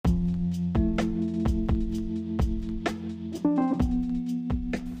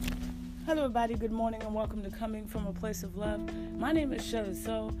Hello, everybody. Good morning, and welcome to Coming from a Place of Love. My name is Shirley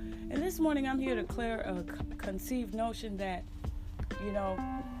So, and this morning I'm here to clear a conceived notion that,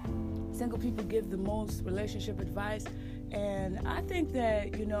 single people give the most relationship advice, and I think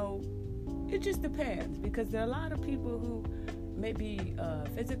that, it just depends, because there are a lot of people who may be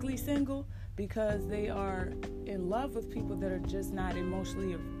physically single because they are in love with people that are just not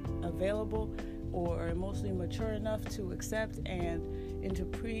emotionally available or emotionally mature enough to accept and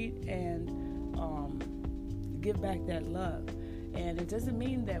interpret and give back that love. And it doesn't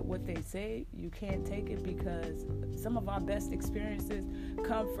mean that what they say you can't take it, because some of our best experiences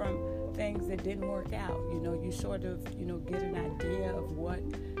come from things that didn't work out. You sort of get an idea of what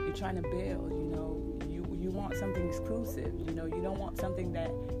you're trying to build. You want something exclusive. You don't want something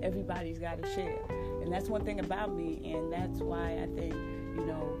that everybody's got to share. And that's one thing about me, and that's why I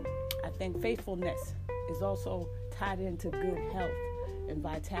think faithfulness is also tied into good health and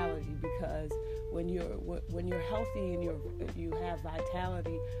vitality, because when you're healthy and you have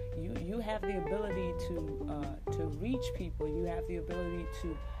vitality, you have the ability to reach people. You have the ability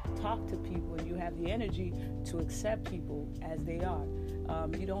to talk to people. You have the energy to accept people as they are.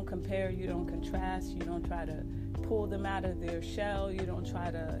 You don't compare. You don't contrast. You don't try to pull them out of their shell. You don't try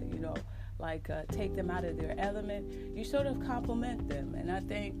to take them out of their element. You sort of compliment them. And I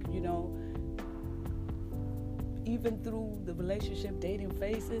think even through the relationship dating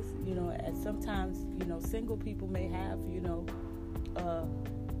phases, at sometimes, single people may have,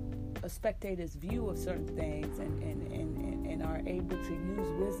 a spectator's view of certain things and are able to use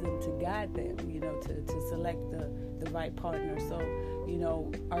wisdom to guide them, to select the right partner. So,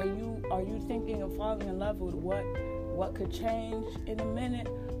 are you thinking of falling in love with what could change in a minute,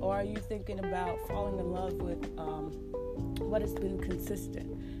 or are you thinking about falling in love with what has been consistent?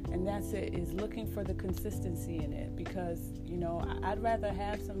 And that's it, is looking for the consistency in it, because, I'd rather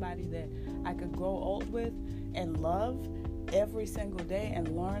have somebody that I could grow old with and love every single day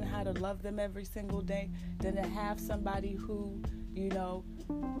and learn how to love them every single day than to have somebody who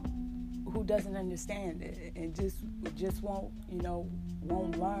doesn't understand it and just won't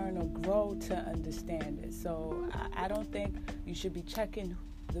learn or grow to understand it. So I don't think you should be checking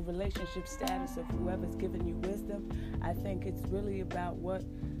the relationship status of whoever's giving you wisdom. I think it's really about what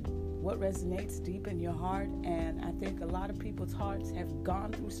resonates deep in your heart, and I think a lot of people's hearts have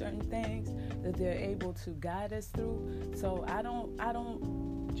gone through certain things that they're able to guide us through. So I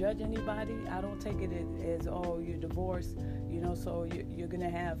don't judge anybody. I don't take it as you're divorced, so you're gonna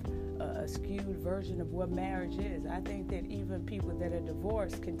have a skewed version of what marriage is. I think that even people that are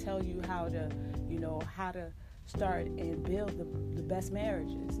divorced can tell you how to start and build the best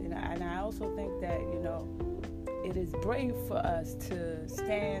marriages. And I also think that it is brave for us to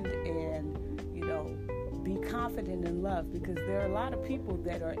stand and be confident in love, because there are a lot of people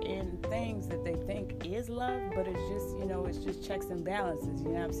that are in things that they think is love, but it's just it's just checks and balances. You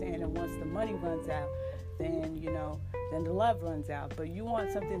know what I'm saying? And once the money runs out, then then the love runs out. But you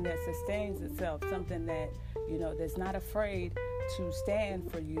want something that sustains itself, something that that's not afraid to stand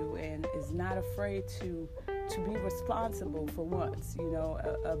for you and is not afraid to be responsible for once,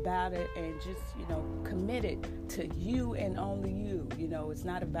 about it, and just, committed to you and only you. It's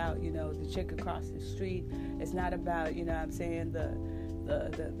not about, the chick across the street. It's not about,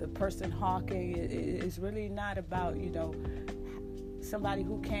 the person hawking. It's really not about, somebody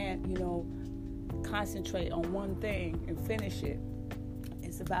who can't, concentrate on one thing and finish it.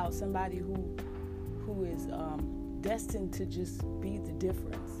 It's about somebody who is destined to just be the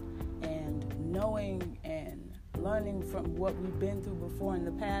difference, and knowing and learning from what we've been through before in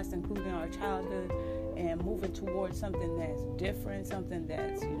the past, including our childhood, and moving towards something that's different, something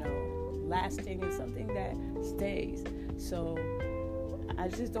that's lasting, and something that stays. So I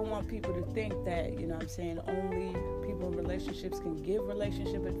just don't want people to think that only people in relationships can give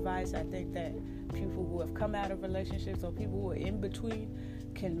relationship advice. I think that people who have come out of relationships, or people who are in between,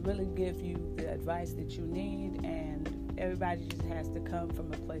 can really give you the advice that you need, and everybody just has to come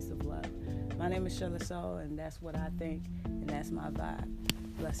from a place of love. My name is Shirley So, and that's what I think, and that's my vibe.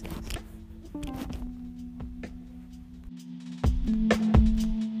 Blessings.